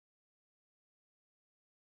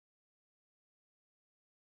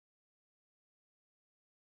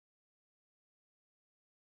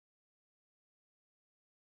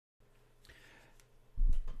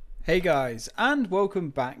Hey guys, and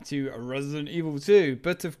welcome back to Resident Evil 2.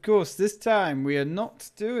 But of course, this time we are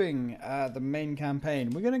not doing the main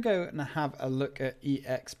campaign. We're going to go and have a look at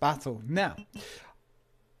EX Battle. Now,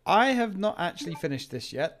 I have not actually finished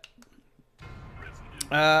this yet.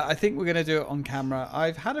 I think we're going to do it on camera.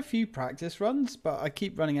 I've had a few practice runs, but I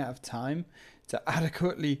keep running out of time to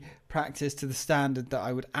adequately practice to the standard that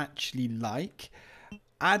I would actually like.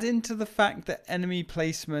 Add into the fact that enemy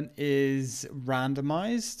placement is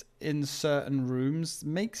randomized in certain rooms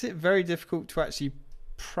makes it very difficult to actually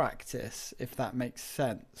practice, if that makes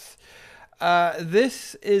sense.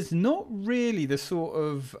 This is not really the sort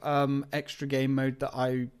of extra game mode that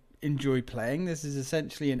I enjoy playing. This is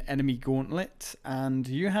essentially an enemy gauntlet and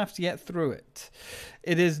you have to get through it.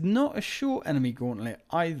 It is not a short enemy gauntlet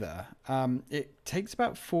either. It takes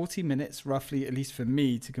about 40 minutes roughly, at least for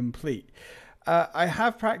me, to complete. I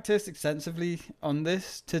have practiced extensively on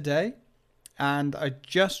this today, and I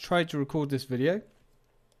just tried to record this video.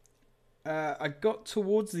 I got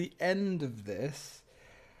towards the end of this,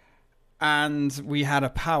 and we had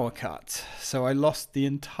a power cut, so I lost the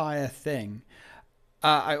entire thing.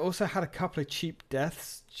 I also had a couple of cheap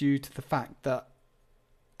deaths due to the fact that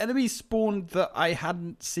enemies spawned that I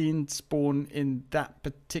hadn't seen spawn in that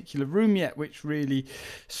particular room yet, which really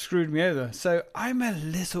screwed me over. So I'm a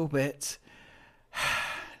little bit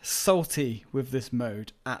salty with this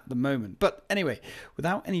mode at the moment. But anyway,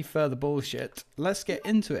 without any further bullshit, let's get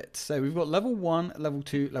into it. So we've got level 1, level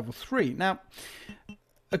 2, level 3. Now,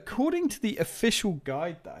 according to the official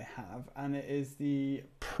guide that I have, and it is the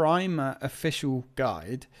Primer official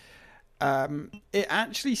guide, it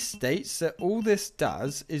actually states that all this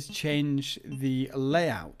does is change the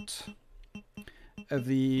layout of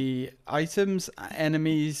the items,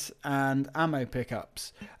 enemies, and ammo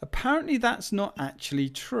pickups. Apparently that's not actually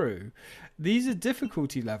true. These are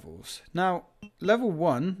difficulty levels. Now, level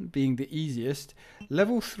 1 being the easiest,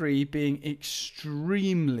 level 3 being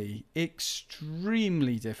extremely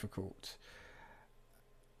difficult.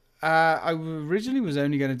 I originally was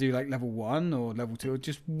only going to do like level 1 or level 2, or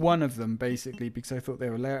just one of them basically, because I thought they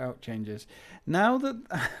were layout changes. Now that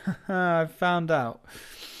I've found out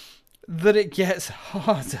that it gets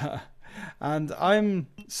harder, and I'm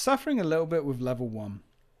suffering a little bit with level 1.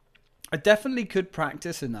 I definitely could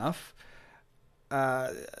practice enough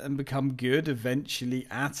and become good eventually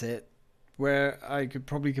at it, where I could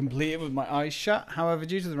probably complete it with my eyes shut. However,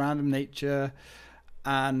 due to the random nature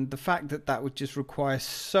and the fact that that would just require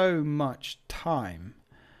so much time,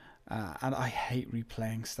 and I hate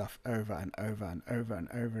replaying stuff over and over and over and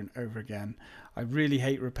over and over again. I really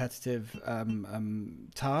hate repetitive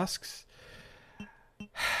tasks.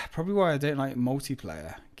 Probably why I don't like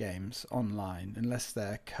multiplayer games online, unless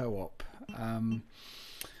they're co-op.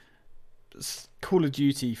 Call of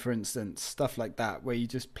Duty, for instance, stuff like that, where you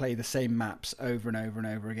just play the same maps over and over and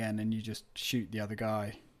over again, and you just shoot the other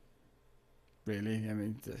guy. Really, I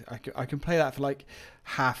mean, I can play that for like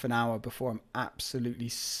half an hour before I'm absolutely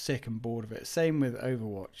sick and bored of it. Same with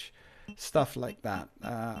Overwatch, stuff like that.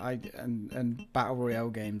 And battle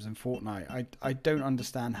royale games and Fortnite. I don't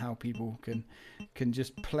understand how people can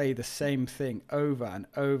just play the same thing over and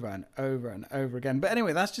over and over and over again. But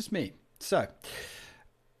anyway, that's just me. So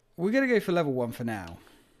we're gonna go for level 1 for now.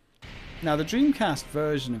 Now the Dreamcast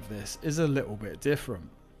version of this is a little bit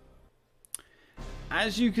different.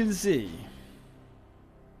 As you can see,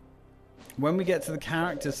 when we get to the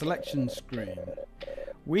character selection screen,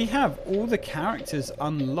 we have all the characters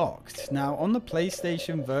unlocked. Now on the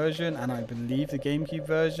PlayStation version, and I believe the GameCube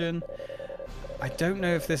version, I don't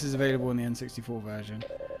know if this is available in the N64 version,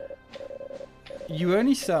 you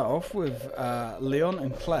only start off with Leon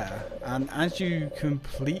and Claire, and as you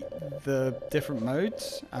complete the different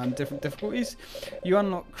modes and different difficulties, you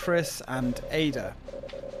unlock Chris and Ada.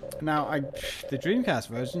 Now the Dreamcast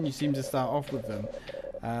version, you seem to start off with them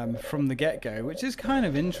from the get-go, which is kind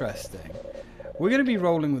of interesting. We're going to be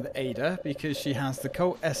rolling with Ada because she has the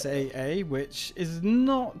Colt SAA, which is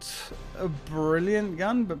not a brilliant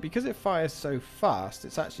gun, but because it fires so fast,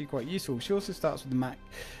 it's actually quite useful. She also starts with the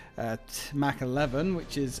Mach 11,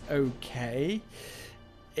 which is okay.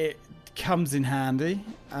 It comes in handy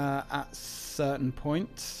at certain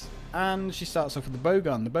points, and she starts off with the bow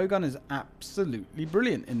gun. The bow gun is absolutely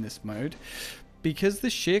brilliant in this mode because the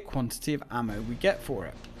sheer quantity of ammo we get for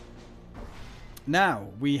it. Now,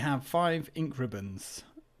 we have 5 ink ribbons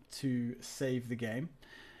to save the game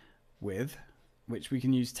with, which we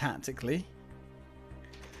can use tactically.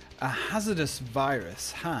 A hazardous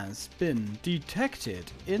virus has been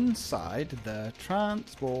detected inside the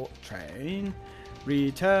transport train.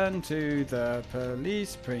 Return to the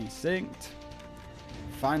police precinct.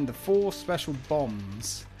 Find the 4 special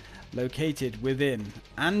bombs. located within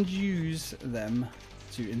and use them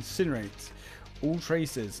to incinerate all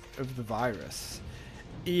traces of the virus.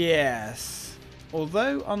 Yes,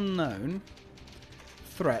 although unknown,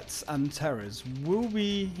 threats and terrors will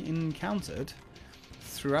be encountered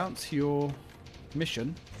throughout your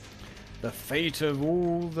mission. The fate of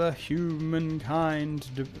all the humankind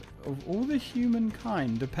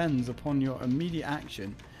depends upon your immediate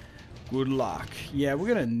action. Good luck. Yeah,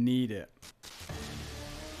 we're gonna need it.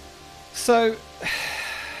 So,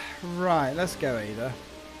 right, let's go, Ada.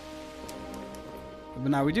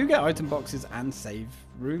 But now we do get item boxes and save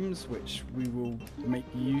rooms, which we will make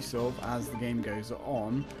use of as the game goes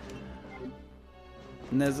on.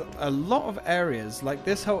 And there's a lot of areas, like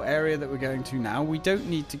this whole area that we're going to now, we don't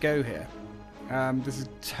need to go here. This is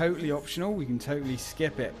totally optional, we can totally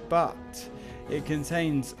skip it, but it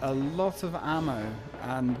contains a lot of ammo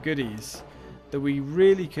and goodies that we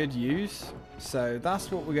really could use. So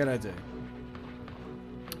that's what we're going to do.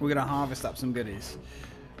 We're going to harvest up some goodies.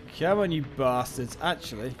 Come on, you bastards.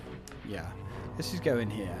 Actually, yeah, let's just go in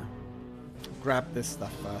here. Grab this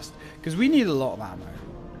stuff first, because we need a lot of ammo.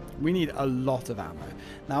 We need a lot of ammo.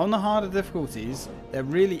 Now, on the harder difficulties, there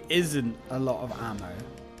really isn't a lot of ammo,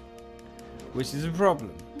 which is a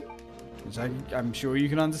problem. Which I'm sure you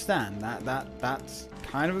can understand. That's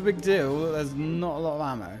kind of a big deal. There's not a lot of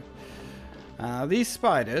ammo. These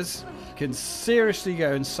spiders can seriously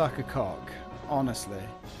go and suck a cock. Honestly,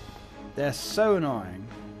 they're so annoying.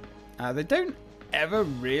 They don't ever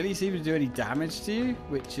really seem to do any damage to you,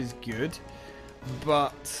 which is good,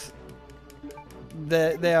 but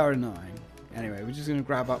they are annoying. Anyway, we're just going to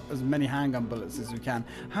grab up as many handgun bullets as we can.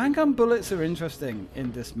 Handgun bullets are interesting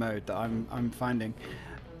in this mode that I'm finding.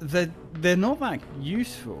 They're not that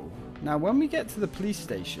useful. Now, when we get to the police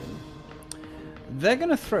station, they're going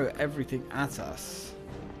to throw everything at us.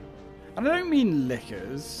 And I don't mean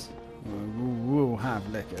liquors. We'll have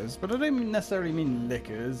liquors, but I don't necessarily mean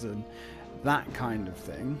liquors and that kind of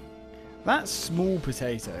thing. That's small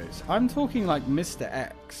potatoes. I'm talking like Mr.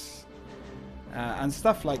 X and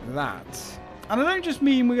stuff like that. And I don't just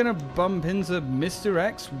mean we're going to bump into Mr.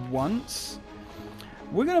 X once.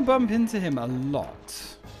 We're going to bump into him a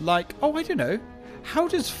lot. Like, oh, I don't know. How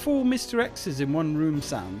does 4 Mr. X's in one room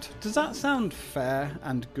sound? Does that sound fair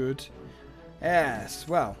and good? Yes,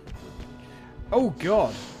 well. Oh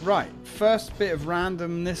god, right, first bit of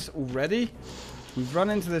randomness already. We've run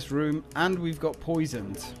into this room and we've got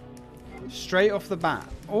poisoned. Straight off the bat.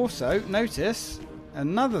 Also, notice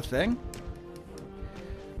another thing.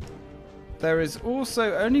 There is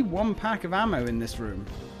also only 1 pack of ammo in this room.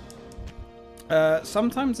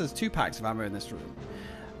 Sometimes there's 2 packs of ammo in this room.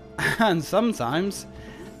 And sometimes,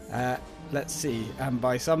 let's see, and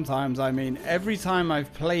by sometimes I mean every time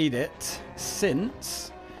I've played it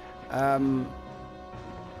since...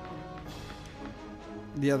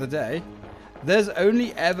 the other day, there's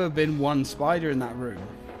only ever been 1 spider in that room,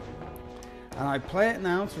 and I play it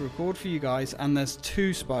now to record for you guys, and there's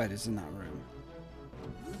 2 spiders in that room.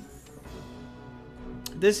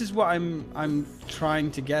 This is what I'm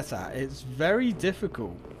trying to get at. It's very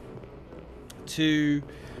difficult to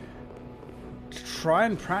try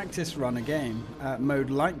and practice run a game mode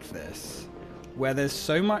like this, where there's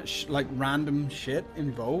so much like random shit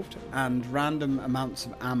involved and random amounts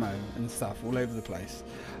of ammo and stuff all over the place.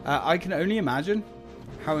 I can only imagine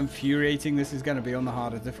how infuriating this is going to be on the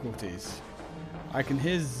harder difficulties. I can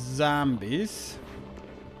hear zombies.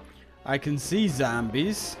 I can see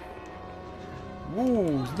zombies.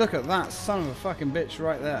 Whoa, look at that son of a fucking bitch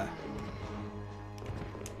right there.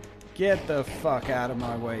 Get the fuck out of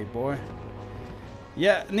my way, boy.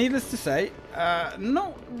 Yeah, needless to say,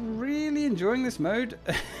 not really enjoying this mode.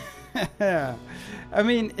 I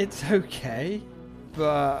mean, it's okay,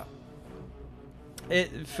 but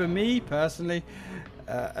for me personally,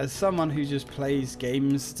 as someone who just plays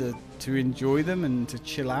games to enjoy them and to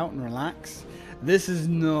chill out and relax, this is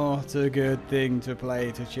not a good thing to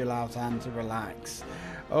play to chill out and to relax.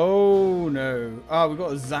 Oh no. Oh, we've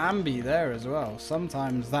got a zombie there as well.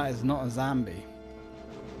 Sometimes that is not a zombie.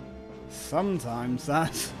 Sometimes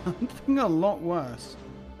that's something a lot worse.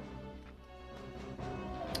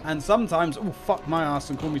 And sometimes, oh, fuck my ass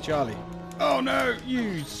and call me Charlie. Oh no,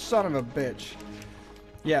 you son of a bitch.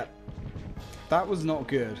 Yeah, that was not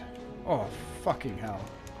good. Oh, fucking hell.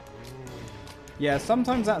 Yeah,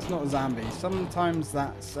 sometimes that's not a zombie. Sometimes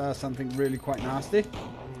that's something really quite nasty,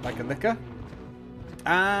 like a licker.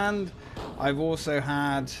 And I've also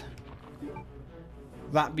had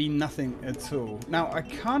that be nothing at all. Now, I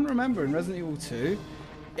can't remember in Resident Evil 2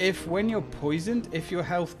 if when you're poisoned, if your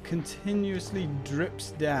health continuously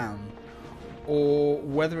drips down, or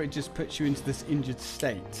whether it just puts you into this injured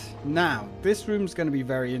state. Now, this room's going to be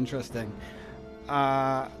very interesting.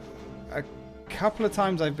 A couple of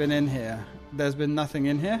times I've been in here, there's been nothing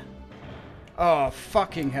in here. Oh,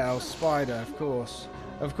 fucking hell, spider, of course.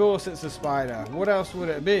 Of course it's a spider. What else would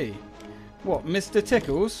it be? What, Mr.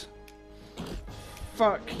 Tickles?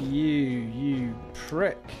 Fuck you, you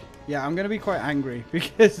prick. Yeah, I'm going to be quite angry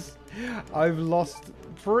because I've lost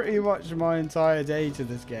pretty much my entire day to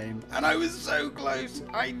this game. And I was so close.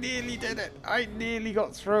 I nearly did it. I nearly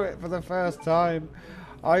got through it for the first time.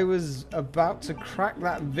 I was about to crack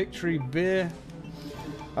that victory beer.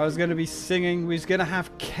 I was going to be singing. We was going to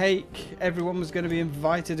have cake. Everyone was going to be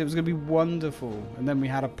invited. It was going to be wonderful. And then we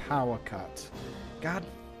had a power cut. God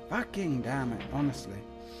fucking damn it, honestly.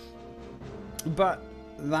 But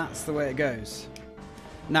that's the way it goes.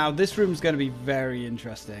 Now, this room's going to be very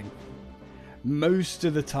interesting. Most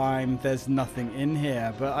of the time, there's nothing in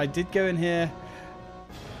here. But I did go in here.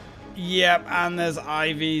 Yep, and there's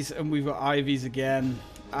ivies. And we've got ivies again.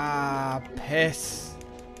 Ah, piss.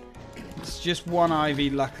 It's just one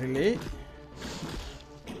ivy, luckily.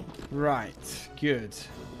 Right, good.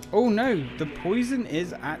 Oh no, the poison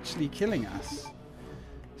is actually killing us.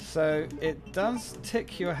 So it does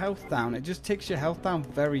tick your health down. It just ticks your health down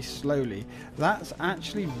very slowly. That's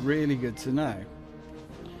actually really good to know.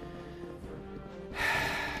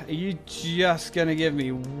 Are you just going to give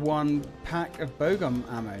me one pack of bowgun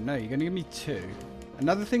ammo? No, you're going to give me two.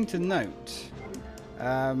 Another thing to note,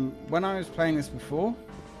 when I was playing this before,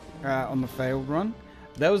 on the failed run,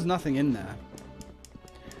 there was nothing in there.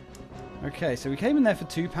 Okay, so we came in there for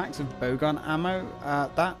 2 packs of bowgun ammo.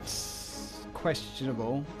 That's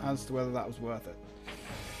questionable as to whether that was worth it.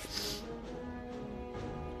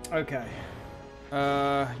 Okay.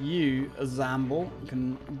 You, Zamble,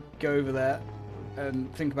 can go over there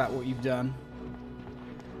and think about what you've done.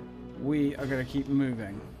 We are going to keep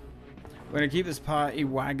moving. We're going to keep this party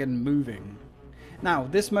wagon moving. Now,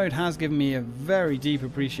 this mode has given me a very deep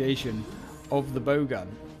appreciation of the bowgun.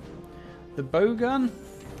 The bowgun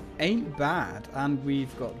ain't bad, and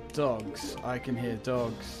we've got dogs. I can hear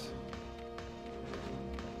dogs.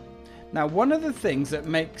 Now, one of the things that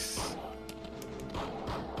makes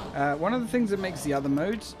the other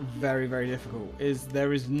modes very, very difficult is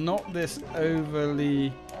there is not this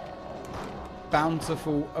overly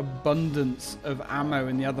bountiful abundance of ammo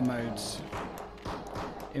in the other modes.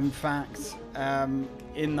 In fact,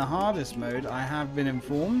 in the hardest mode, I have been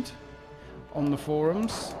informed on the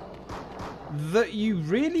forums that you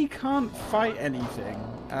really can't fight anything,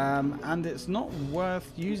 and it's not worth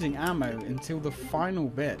using ammo until the final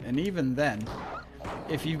bit. And even then,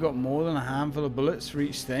 if you've got more than a handful of bullets for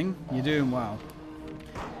each thing, you're doing well.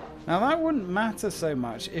 Now, that wouldn't matter so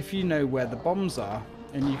much if you know where the bombs are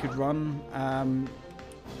and you could run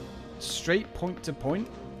straight point to point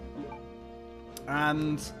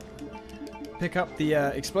and pick up the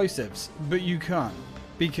explosives, but you can't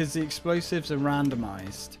because the explosives are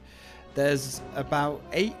randomized. There's about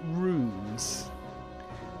 8 rooms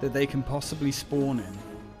that they can possibly spawn in.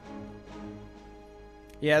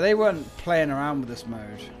 Yeah, they weren't playing around with this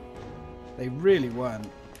mode. They really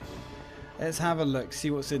weren't. Let's have a look,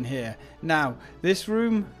 see what's in here. Now, this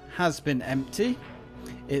room has been empty.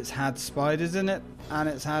 It's had spiders in it, and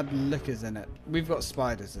it's had lickers in it. We've got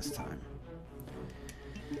spiders this time.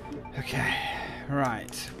 Okay,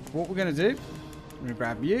 right. What we're going to do, I'm going to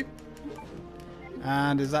grab you.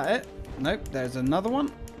 And is that it? Nope, there's another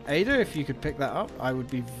one. Ada, if you could pick that up, I would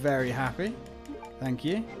be very happy. Thank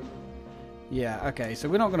you. Yeah, okay, so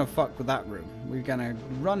we're not going to fuck with that room. We're going to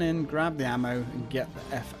run in, grab the ammo, and get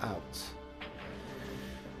the F out.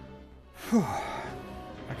 Whew.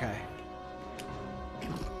 Okay.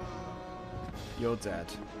 You're dead.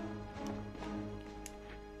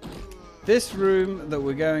 This room that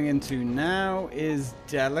we're going into now is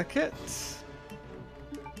delicate.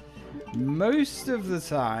 Most of the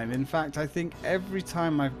time, in fact, I think every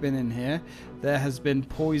time I've been in here, there has been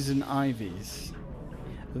poison ivies.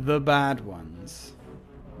 The bad ones.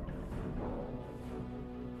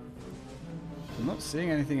 I'm not seeing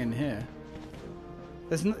anything in here.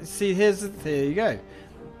 There's no, see, here you go.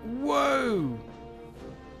 Whoa!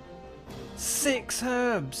 6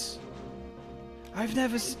 herbs. I've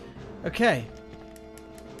never. Okay.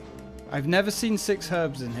 I've never seen 6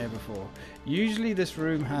 herbs in here before. Usually, this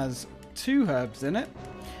room has 2 herbs in it,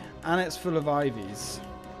 and it's full of ivies.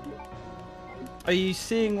 Are you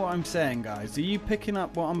seeing what I'm saying, guys? Are you picking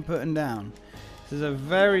up what I'm putting down? This is a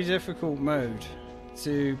very difficult mode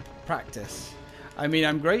to practice. I mean,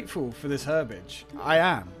 I'm grateful for this herbage. I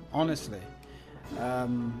am, honestly.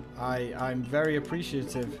 I'm very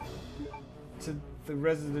appreciative to the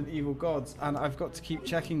Resident Evil gods, and I've got to keep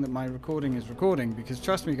checking that my recording is recording, because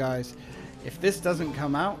trust me guys, if this doesn't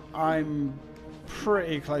come out, I'm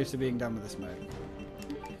pretty close to being done with this mode.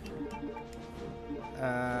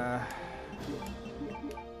 There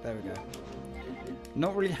we go.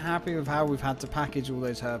 Not really happy with how we've had to package all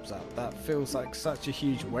those herbs up. That feels like such a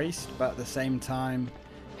huge waste, but at the same time,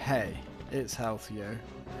 hey, it's health, yo.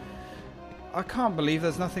 I can't believe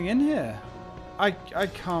there's nothing in here. I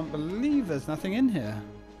can't believe there's nothing in here.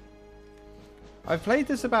 I've played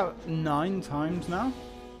this about 9 times now,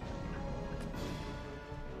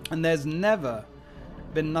 and there's never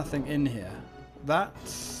been nothing in here.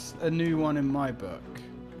 That's a new one in my book.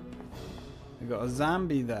 We've got a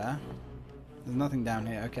zombie there. There's nothing down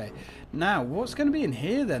here. Okay. Now, what's going to be in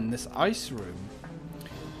here then? This ice room.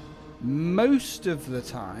 Most of the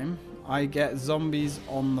time, I get zombies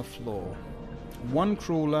on the floor. 1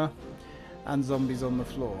 crawler and zombies on the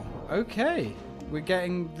floor. Okay. We're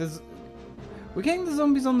getting the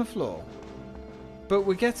zombies on the floor. But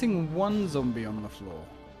we're getting 1 zombie on the floor.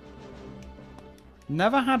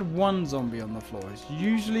 Never had 1 zombie on the floor. It's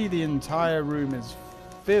usually the entire room is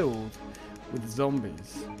filled with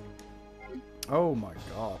zombies. Oh my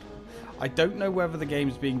god. I don't know whether the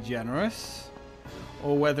game's being generous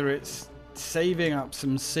or whether it's saving up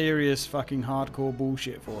some serious fucking hardcore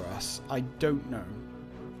bullshit for us. I don't know.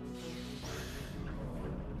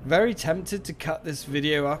 Very tempted to cut this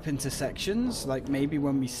video up into sections, like maybe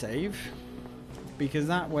when we save, because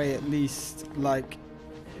that way at least, like,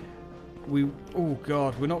 oh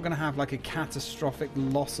god, we're not going to have like a catastrophic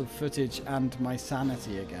loss of footage and my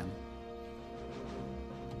sanity again.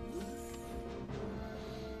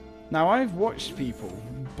 Now, I've watched people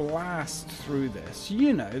blast through this.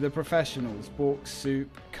 You know, the professionals. Bork Soup,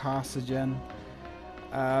 Carsagen.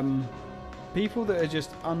 People that are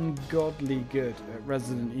just ungodly good at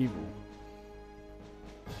Resident Evil.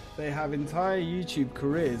 They have entire YouTube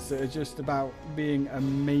careers that are just about being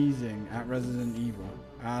amazing at Resident Evil.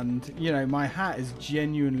 And, you know, my hat is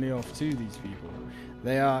genuinely off to these people.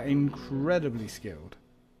 They are incredibly skilled.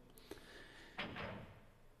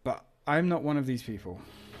 But I'm not one of these people.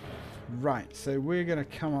 Right, so we're going to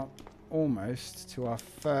come up almost to our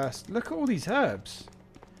first... Look at all these herbs.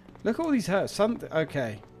 Look at all these herbs.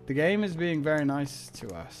 Okay, the game is being very nice to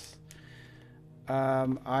us.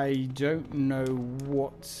 I don't know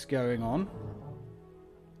what's going on.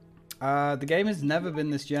 The game has never been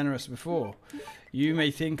this generous before. You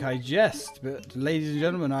may think I jest, but ladies and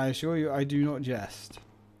gentlemen, I assure you I do not jest.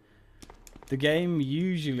 The game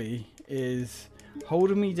usually is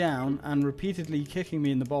holding me down and repeatedly kicking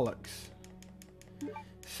me in the bollocks.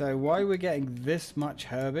 So why we're getting this much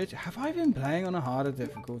herbage? Have I been playing on a harder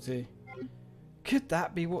difficulty? Could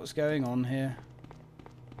that be what's going on here?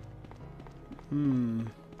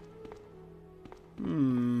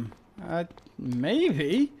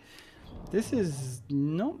 Maybe. This is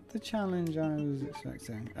not the challenge I was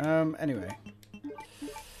expecting. Anyway.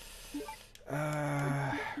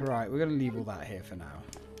 Right, we're going to leave all that here for now.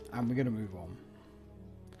 And we're going to move on.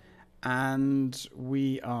 And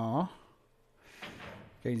we are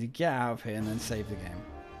going to get out of here and then save the game.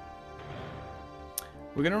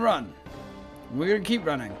 We're going to run. We're going to keep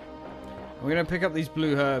running. We're going to pick up these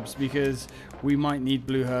blue herbs because we might need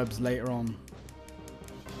blue herbs later on.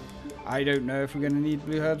 I don't know if we're going to need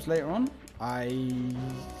blue herbs later on. I'm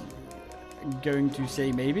going to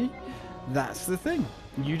say maybe. That's the thing.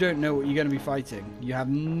 You don't know what you're going to be fighting. You have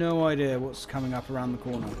no idea what's coming up around the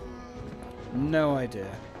corner. No idea.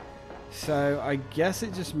 So I guess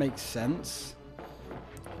it just makes sense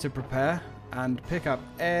to prepare and pick up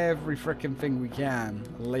every frickin' thing we can,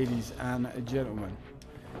 ladies and gentlemen.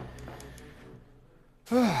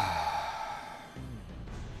 I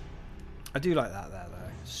do like that there,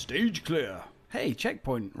 though. Stage clear. Hey,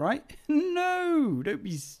 checkpoint, right? No, don't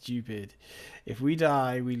be stupid. If we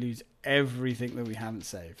die, we lose everything that we haven't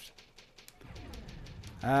saved.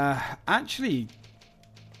 Actually,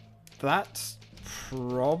 that's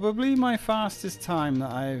probably my fastest time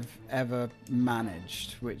that I've ever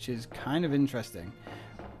managed, which is kind of interesting.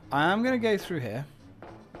 I am going to go through here.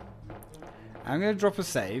 I'm going to drop a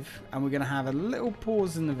save, and we're going to have a little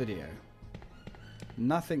pause in the video.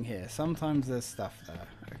 Nothing here. Sometimes there's stuff there.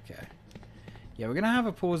 Okay. Yeah, we're going to have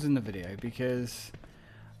a pause in the video because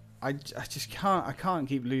I just can't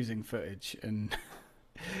keep losing footage and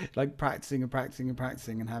like practicing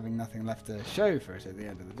and having nothing left to show for it at the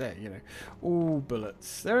end of the day, you know. All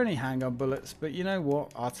bullets. They're only handgun bullets, but you know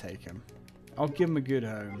what? I'll take them. I'll give them a good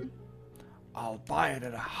home. I'll buy it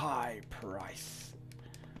at a high price.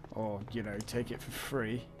 Or, you know, take it for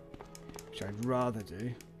free, which I'd rather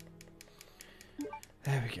do.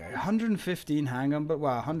 There we go. 115 handgun, but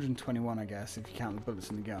well, 121 I guess if you count the bullets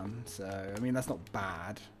in the gun. So I mean that's not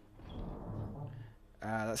bad.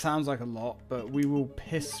 That sounds like a lot, but we will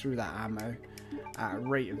piss through that ammo at a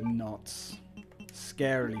rate of knots,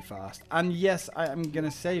 scarily fast. And yes, I am gonna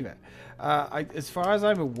save it. As far as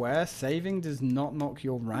I'm aware, saving does not knock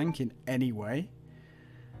your rank in any way.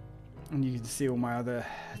 And you can see all my other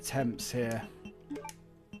attempts here.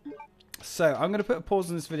 So I'm going to put a pause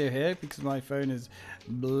on this video here because my phone is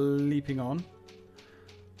bleeping on.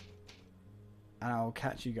 And I'll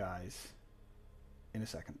catch you guys in a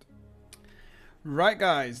second. Right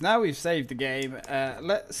guys, now we've saved the game,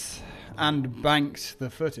 and banked the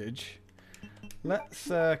footage.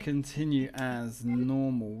 Let's continue as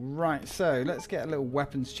normal. Right, so let's get a little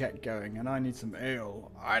weapons check going, and I need some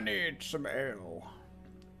ale. I need some ale.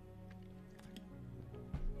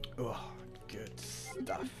 Oh, good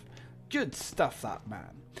stuff. Good stuff, that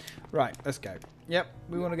man. Right, let's go. Yep,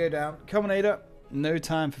 we want to go down. Combinator, no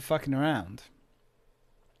time for fucking around.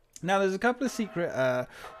 Now, there's a couple of secret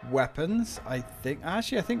weapons, I think.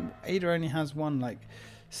 Actually, I think Ada only has one, like,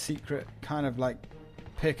 secret kind of, like,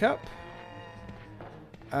 pickup.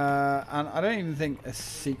 And I don't even think a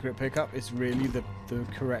secret pickup is really the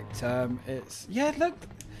correct term. It's... Yeah, look.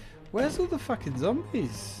 Where's all the fucking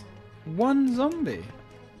zombies? One zombie.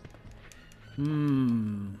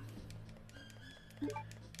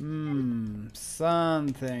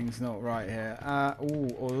 Something's not right here.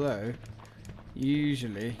 Although,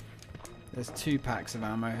 usually, there's 2 packs of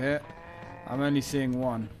ammo here. I'm only seeing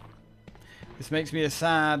 1. This makes me a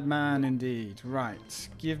sad man indeed. Right,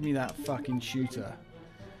 give me that fucking shooter.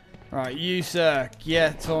 Right, you sir,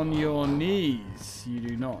 get on your knees. You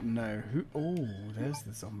do not know who... Oh, there's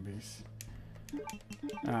the zombies.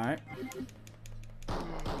 Alright.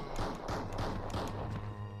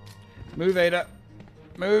 Move, Ada.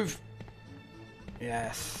 Move.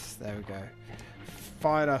 Yes, there we go.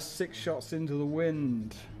 Fired us 6 shots into the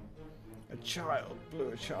wind. A child blew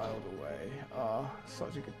a child away. Ah,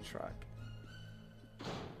 such a good track.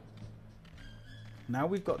 Now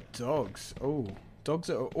we've got dogs. Oh, dogs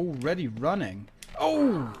that are already running.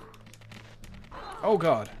 Oh! Oh,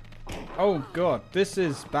 God. Oh, God. This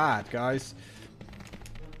is bad, guys.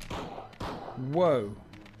 Whoa.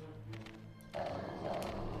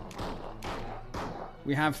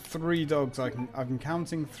 We have 3 dogs. I'm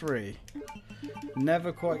counting 3.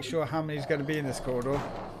 Never quite sure how many is going to be in this corridor.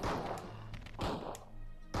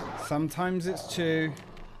 Sometimes it's 2.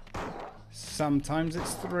 Sometimes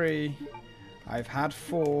it's 3. I've had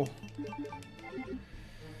 4.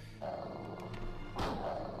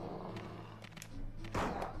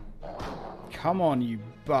 Come on, you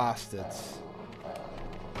bastards.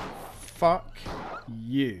 Fuck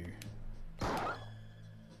you.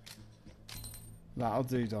 That'll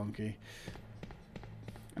do, donkey.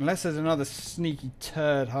 Unless there's another sneaky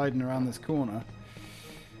turd hiding around this corner.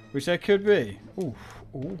 Which there could be. Ooh,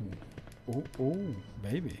 ooh, ooh, ooh,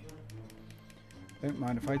 baby. Don't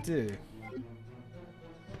mind if I do.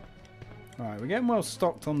 Alright, we're getting well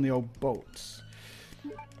stocked on the old bolts.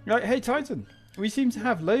 Right, hey Titan, we seem to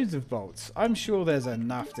have loads of bolts. I'm sure there's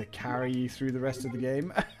enough to carry you through the rest of the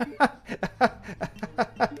game.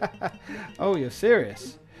 Oh, you're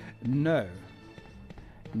serious? No.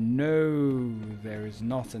 No, there is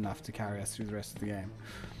not enough to carry us through the rest of the game.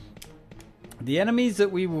 The enemies that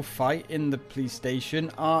we will fight in the police station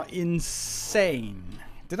are insane.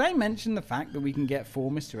 Did I mention the fact that we can get 4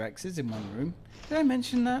 Mr. X's in one room? Did I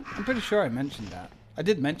mention that? I'm pretty sure I mentioned that. I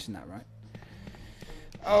did mention that, right?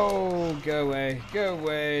 Oh, go away. Go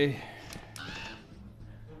away.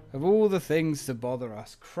 Of all the things to bother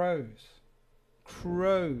us. Crows.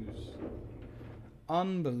 Crows.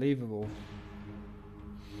 Unbelievable.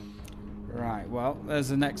 Right, well, there's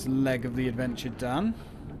the next leg of the adventure done.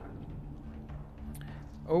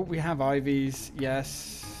 Oh, we have IVs.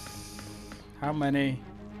 Yes. How many?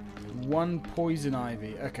 1 poison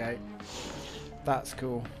ivy. Okay. That's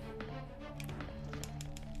cool.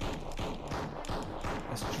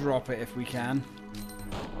 Let's drop it if we can.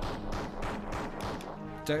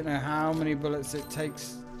 Don't know how many bullets it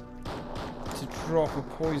takes to drop a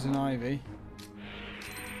poison ivy.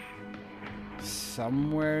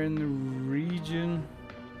 Somewhere in the region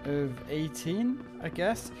of 18, I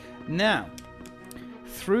guess. Now,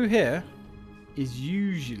 through here is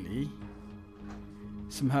usually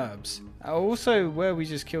some herbs. Also, where we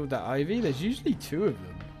just killed that ivy, there's usually 2 of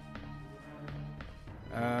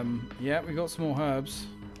them. Yeah, we got some more herbs.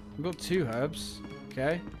 We've got 2 herbs.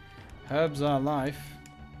 Okay. Herbs are life.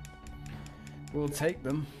 We'll take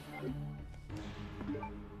them.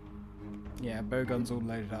 Yeah, bowgun's all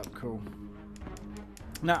loaded up. Cool.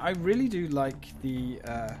 Now, I really do like the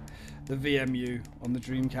VMU on the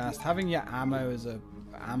Dreamcast. Having your ammo as a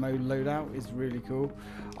ammo loadout is really cool.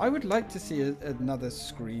 I would like to see another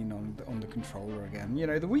screen on the controller again. You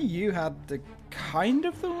know, the Wii U had the kind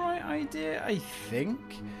of the right idea, I think.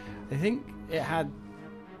 I think it had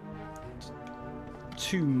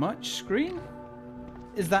too much screen.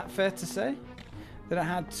 Is that fair to say? That it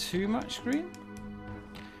had too much screen?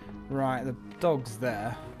 Right, the dog's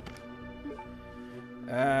there.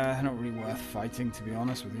 They're not really worth fighting, to be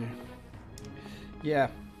honest with you. Yeah,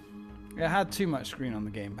 it had too much screen on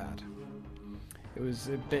the gamepad. It was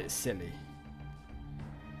a bit silly.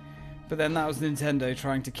 But then that was Nintendo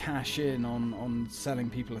trying to cash in on selling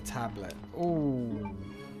people a tablet. Ooh.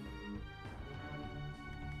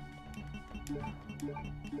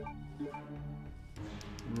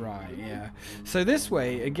 Right, yeah. So this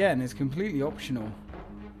way, again, is completely optional.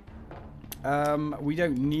 We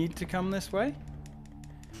don't need to come this way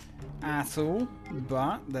at all,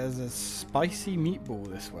 but there's a spicy meatball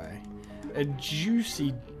this way. A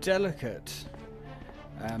juicy, delicate,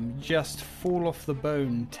 just fall off the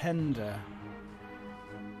bone, tender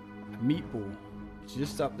meatball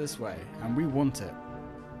just up this way, and we want it.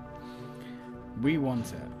 We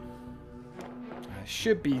want it.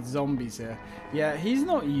 Should be zombies here. Yeah, he's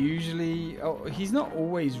not usually... Oh, he's not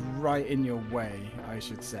always right in your way, I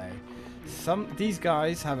should say. These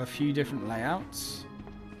guys have a few different layouts.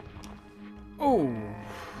 Oh,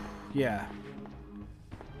 yeah.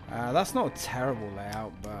 That's not a terrible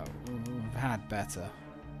layout, but we've had better.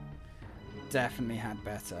 Definitely had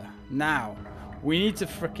better. Now, we need to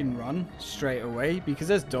frickin' run straight away because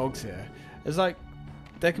there's dogs here. There's like...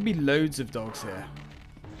 There could be loads of dogs here.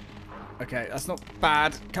 Okay, that's not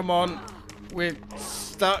bad. Come on. We're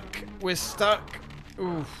stuck. We're stuck.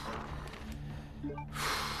 Oof.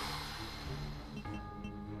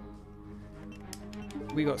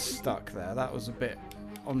 We got stuck there. That was a bit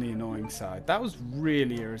on the annoying side. That was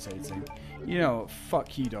really irritating. You know what?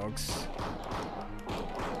 Fuck you, dogs.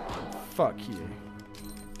 Fuck you.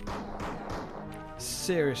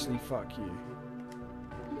 Seriously, fuck you.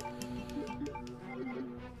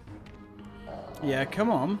 Yeah,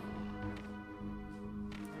 come on.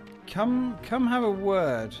 Come have a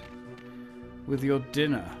word with your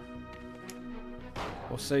dinner.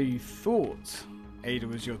 Or so you thought Ada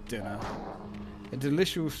was your dinner. A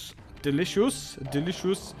delicious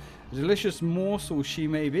morsel she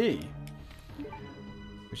may be.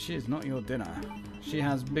 But she is not your dinner. She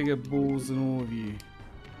has bigger balls than all of you.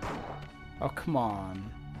 Oh, come on.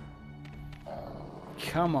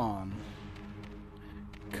 Come on.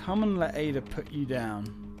 Come and let Ada put you down.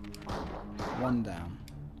 One down.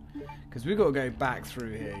 Because we've got to go back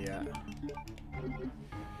through here yet.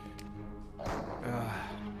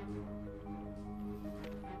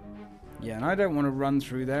 Yeah, and I don't want to run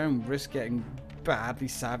through there and risk getting badly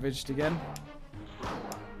savaged again.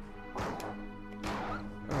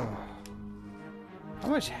 Oh. How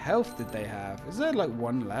much health did they have? Is there like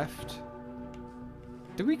one left?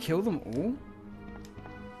 Did we kill them all?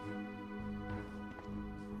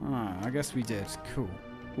 Ah, I guess we did. Cool.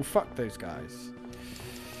 Well, fuck those guys.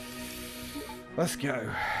 Let's go.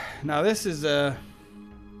 Now this is the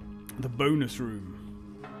bonus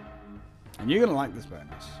room. And you're going to like this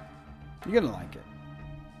bonus. You're going to like it.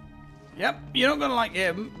 Yep, you're not going to like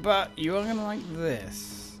him, but you are going to like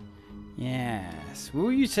this. Yes.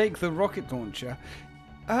 Will you take the rocket launcher?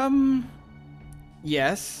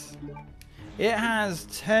 Yes. It has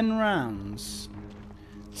 10 rounds.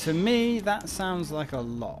 To me, that sounds like a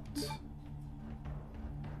lot.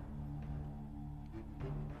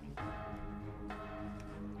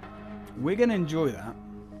 We're going to enjoy that.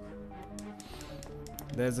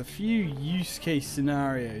 There's a few use case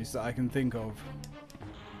scenarios that I can think of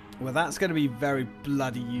where that's going to be very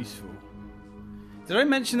bloody useful. Did I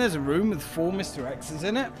mention there's a room with 4 Mr. X's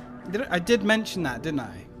in it? I did mention that, didn't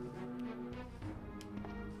I?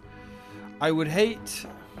 I would hate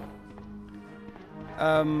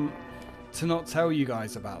to not tell you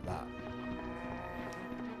guys about that.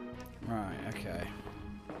 Right, okay.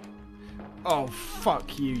 Oh,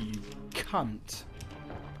 fuck you, you cunt.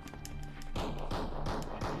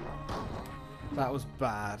 That was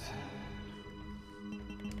bad.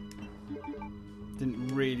 Didn't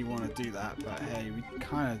really want to do that, but hey, we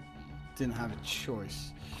kind of didn't have a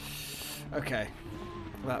choice. Okay,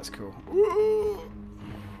 that's cool. Ooh.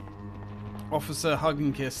 Officer hug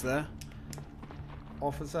and kiss there.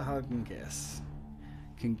 Officer hug and kiss.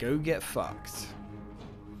 Can go get fucked.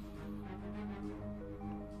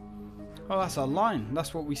 Oh, that's our line.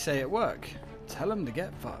 That's what we say at work. Tell them to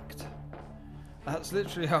get fucked. That's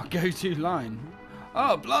literally our go-to line.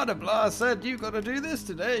 Oh, blah blah blah said you gotta do this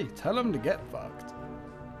today. Tell him to get fucked.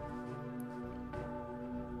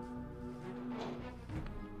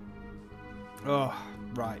 Oh,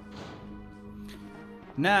 right.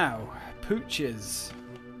 Now, pooches.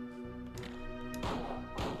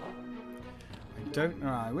 I don't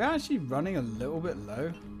know. We're actually running a little bit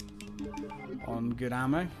low on good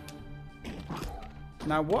ammo.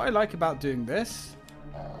 Now, what I like about doing this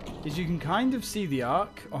is you can kind of see the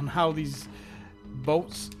arc on how these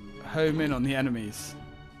bolts home in on the enemies.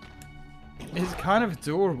 It's kind of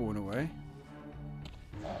adorable in a way.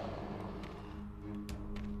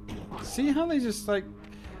 See how they just like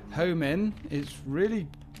home in? It's really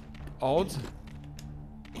odd,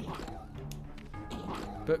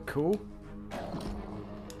 but cool.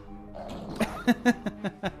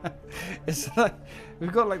 It's like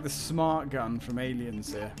we've got like the smart gun from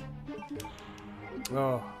Aliens here.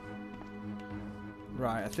 Oh,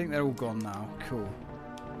 right. I think they're all gone now. Cool.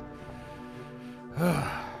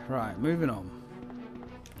 Right, moving on.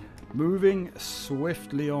 Moving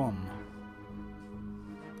swiftly on.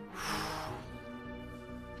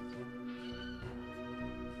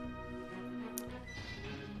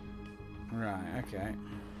 Right, okay.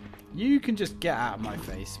 You can just get out of my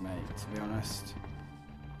face, mate, to be honest.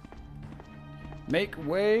 Make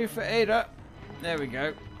way for Ada. There we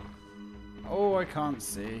go. Oh, I can't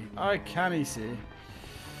see. I can't see.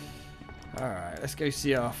 Alright, let's go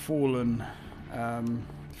see our fallen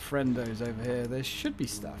friendos over here. There should be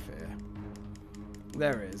stuff here.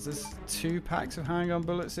 There is. There's 2 packs of handgun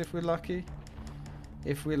bullets if we're lucky.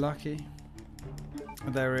 If we're lucky.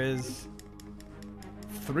 There is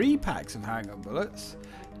 3 packs of handgun bullets.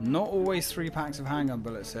 Not always 3 packs of handgun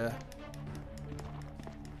bullets here.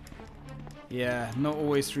 Yeah, not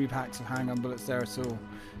always 3 packs of handgun bullets there at all.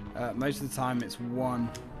 Most of the time it's 1.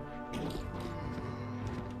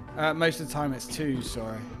 Most of the time it's 2,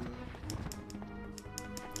 sorry.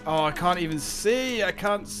 Oh, I can't even see. I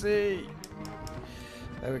can't see.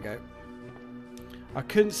 There we go. I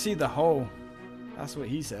couldn't see the hole. That's what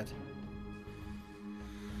he said.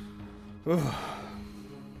 Ooh.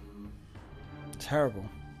 Terrible.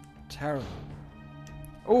 Terrible.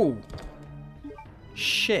 Oh.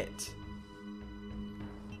 Shit.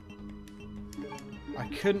 I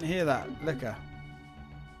couldn't hear that liquor.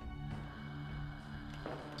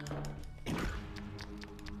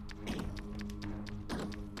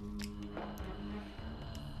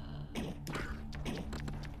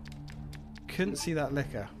 Couldn't see that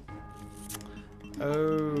liquor.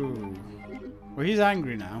 Oh. Well, he's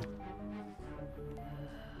angry now.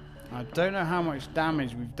 I don't know how much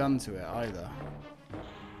damage we've done to it either.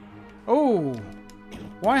 Oh!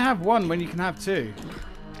 Why have 1 when you can have 2?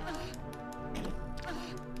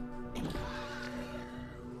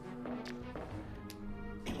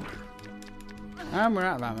 And we're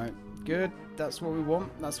out of ammo. Good. That's what we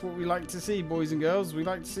want. That's what we like to see, boys and girls. We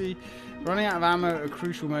like to see running out of ammo at a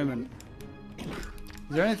crucial moment.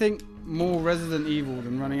 Is there anything more Resident Evil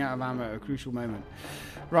than running out of ammo at a crucial moment?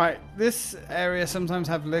 Right, this area sometimes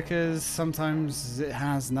have liquors, sometimes it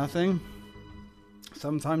has nothing.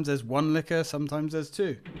 Sometimes there's 1 liquor, sometimes there's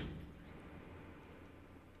 2.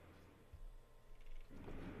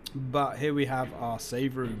 But here we have our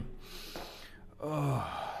save room. Oh,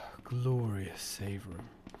 glorious save room.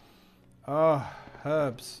 Oh,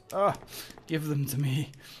 herbs. Oh, give them to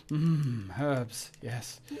me. Herbs.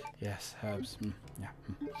 Yes, yes, herbs. Yeah.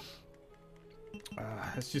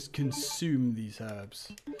 Let's just consume these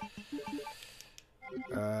herbs.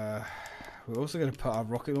 We're also going to put our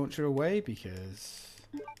rocket launcher away because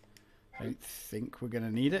I don't think we're going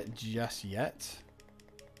to need it just yet.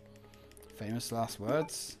 Famous last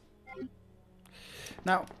words.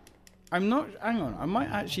 Now, I'm not... Hang on. I might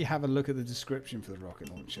actually have a look at the description for the rocket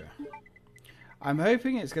launcher. I'm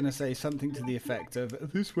hoping it's going to say something to the effect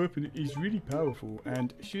of, this weapon is really powerful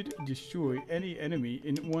and should destroy any enemy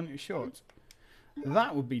in 1 shot.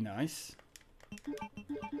 That would be nice.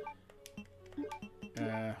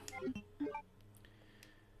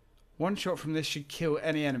 One shot from this should kill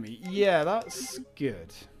any enemy. Yeah, that's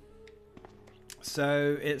good.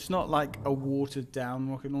 So it's not like a watered down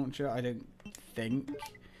rocket launcher, I don't think.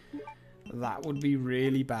 That would be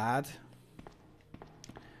really bad.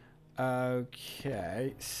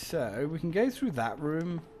 Okay, so we can go through that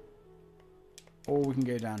room, or we can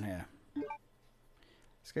go down here.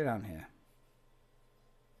 Let's go down here.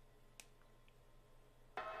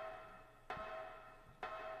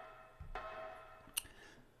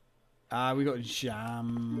 We got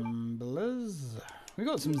jamblers. We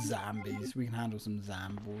got some zombies. We can handle some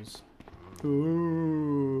zambles.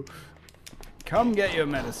 Ooh. Come get your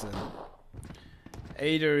medicine.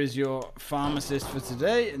 Ada is your pharmacist for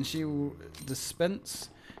today, and she will dispense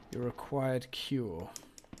your required cure.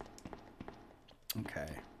 Okay.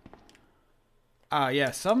 Ah, yeah,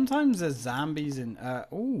 sometimes there's zombies in...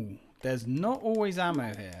 ooh, there's not always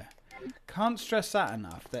ammo here. Can't stress that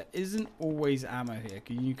enough. There isn't always ammo here.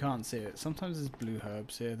 You can't see it. Sometimes there's blue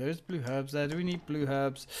herbs here. There's blue herbs there. Do we need blue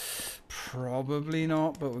herbs? Probably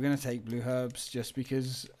not, but we're going to take blue herbs just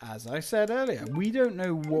because, as I said earlier, we don't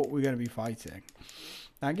know what we're going to be fighting.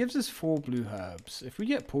 That gives us 4 blue herbs. If we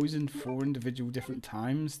get poisoned 4 individual different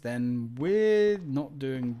times, then we're not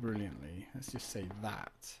doing brilliantly. Let's just say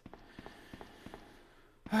that.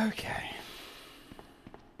 Okay.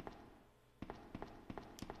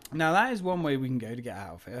 Now that is one way we can go to get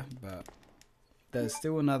out of here, but there's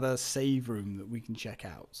still another save room that we can check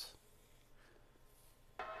out.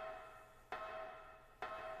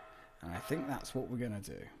 And I think that's what we're going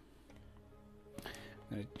to do.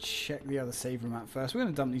 I'm going to check the other save room out first. We're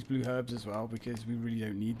going to dump these blue herbs as well because we really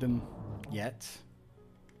don't need them yet.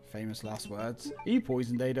 Famous last words. Are you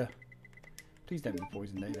poisoned, Ada? Please don't be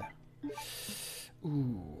poisoned, Ada.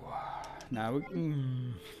 Ooh. Now,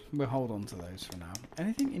 we'll hold on to those for now.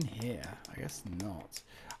 Anything in here? I guess not.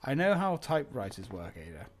 I know how typewriters work,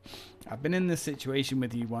 Ada. I've been in this situation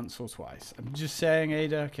with you once or twice. I'm just saying,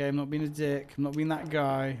 Ada, okay? I'm not being a dick. I'm not being that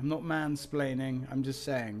guy. I'm not mansplaining. I'm just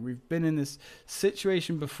saying, we've been in this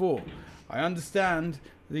situation before. I understand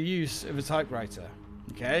the use of a typewriter,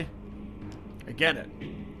 okay? I get it.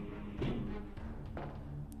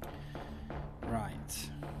 Right.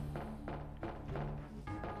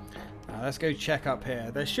 Now let's go check up here.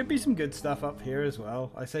 There should be some good stuff up here as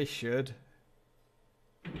well. I say should.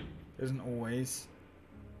 Isn't always.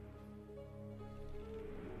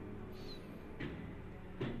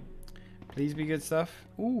 Please be good stuff.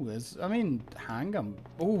 Ooh, there's, I mean, handgun.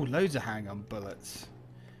 Ooh, loads of handgun bullets.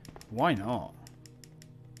 Why not?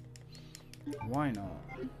 Why not?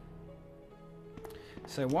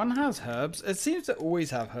 So one has herbs. It seems to always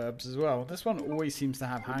have herbs as well. This one always seems to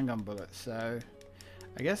have handgun bullets. So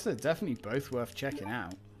I guess they're definitely both worth checking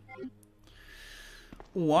out.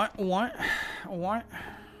 What?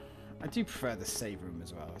 I do prefer the save room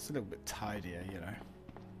as well. It's a little bit tidier, you know.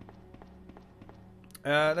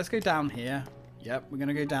 Let's go down here. Yep, we're going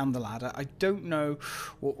to go down the ladder. I don't know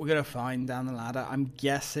what we're going to find down the ladder. I'm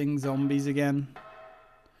guessing zombies again.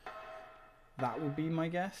 That would be my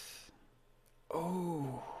guess.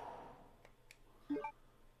 Oh.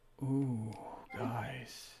 Ooh,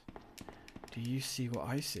 guys. Do you see what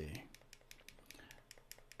I see?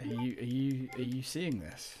 Are you seeing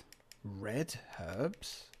this? Red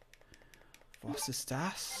herbs? Was ist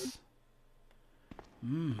das?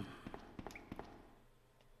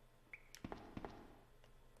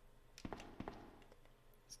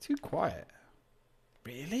 It's too quiet.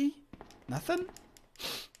 Really? Nothing?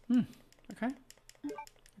 Okay.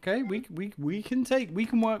 Okay, we can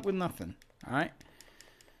work with nothing. Alright.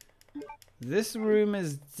 This room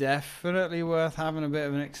is definitely worth having a bit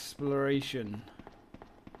of an exploration.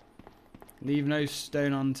 Leave no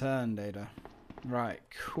stone unturned, Ada. Right,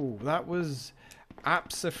 cool. That was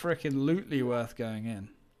abso-frickin-lutely worth going in.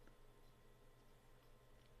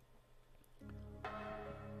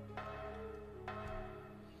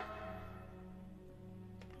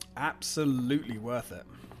 Absolutely worth it.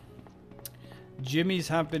 Jimmies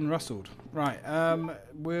have been rustled. Right,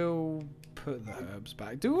 we'll put the herbs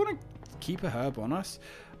back. Do we want to keep a herb on us?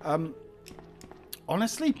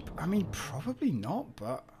 Honestly, I mean, probably not,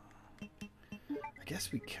 but I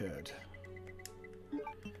guess we could.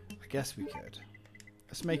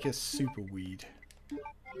 Let's make a super weed.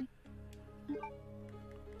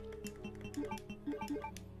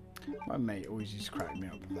 My mate always used to crack me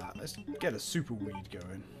up with that. Let's get a super weed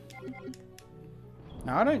going.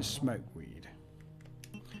 Now, I don't smoke weed,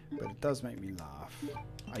 but it does make me laugh.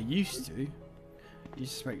 I used to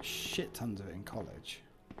smoke shit tons of it in college.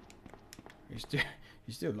 I used to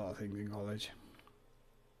do a lot of things in college.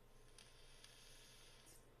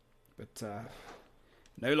 But,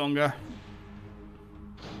 no longer.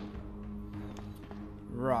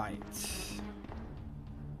 Right.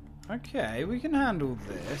 Okay, we can handle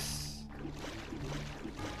this.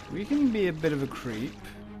 We can be a bit of a creep.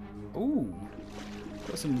 Ooh.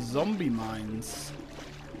 Got some zombie mines.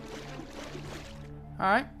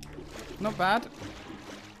 Alright. Not bad.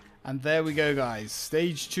 And there we go, guys.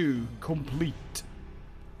 Stage 2 complete.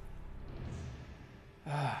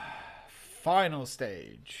 Final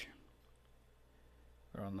stage.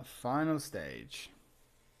 We're on the final stage.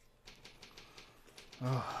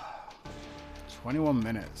 21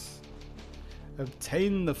 minutes.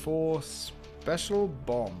 Obtain the 4 special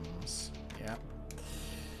bombs. Yeah.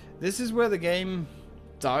 This is where the game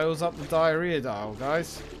dials up the diarrhea dial,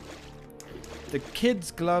 guys. The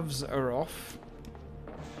kids' gloves are off.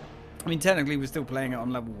 I mean, technically, we're still playing it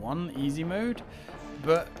on level 1, easy mode.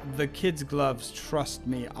 But the kids' gloves, trust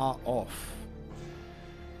me, are off.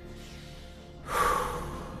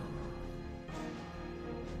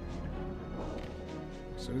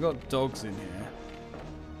 So we've got dogs in here.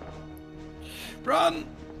 Run!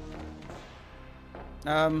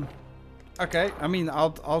 Okay, I mean,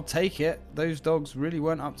 I'll take it. Those dogs really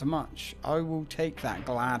weren't up to much. I will take that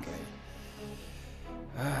gladly.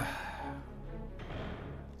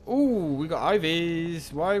 Oh, we got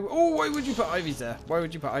ivies. Why? Oh, why would you put ivies there? Why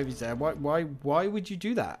would you put ivies there? Why would you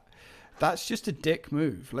do that? That's just a dick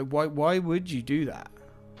move. Like, why would you do that?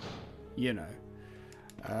 You know.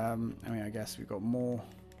 I mean, I guess we've got more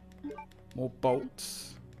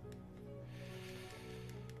bolts.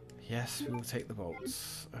 Yes, we will take the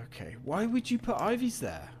bolts. Okay. Why would you put ivies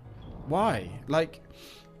there? Why? Like,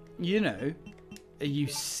 you know, are you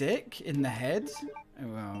sick in the head?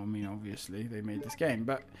 Well, I mean, obviously, they made this game,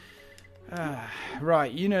 but...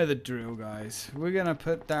 right, you know the drill, guys. We're going to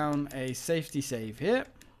put down a safety save here.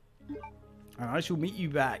 And I shall meet you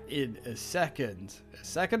back in a second. A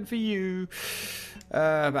second for you.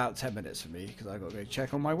 About 10 minutes for me, because I've got to go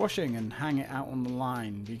check on my washing and hang it out on the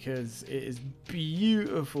line, because it is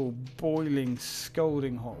beautiful, boiling,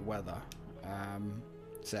 scalding hot weather.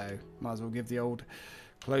 So, might as well give the old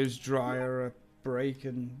clothes dryer a break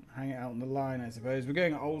and hang it out on the line, I suppose. We're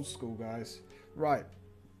going old school, guys. Right.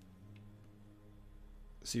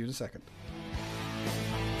 See you in a second.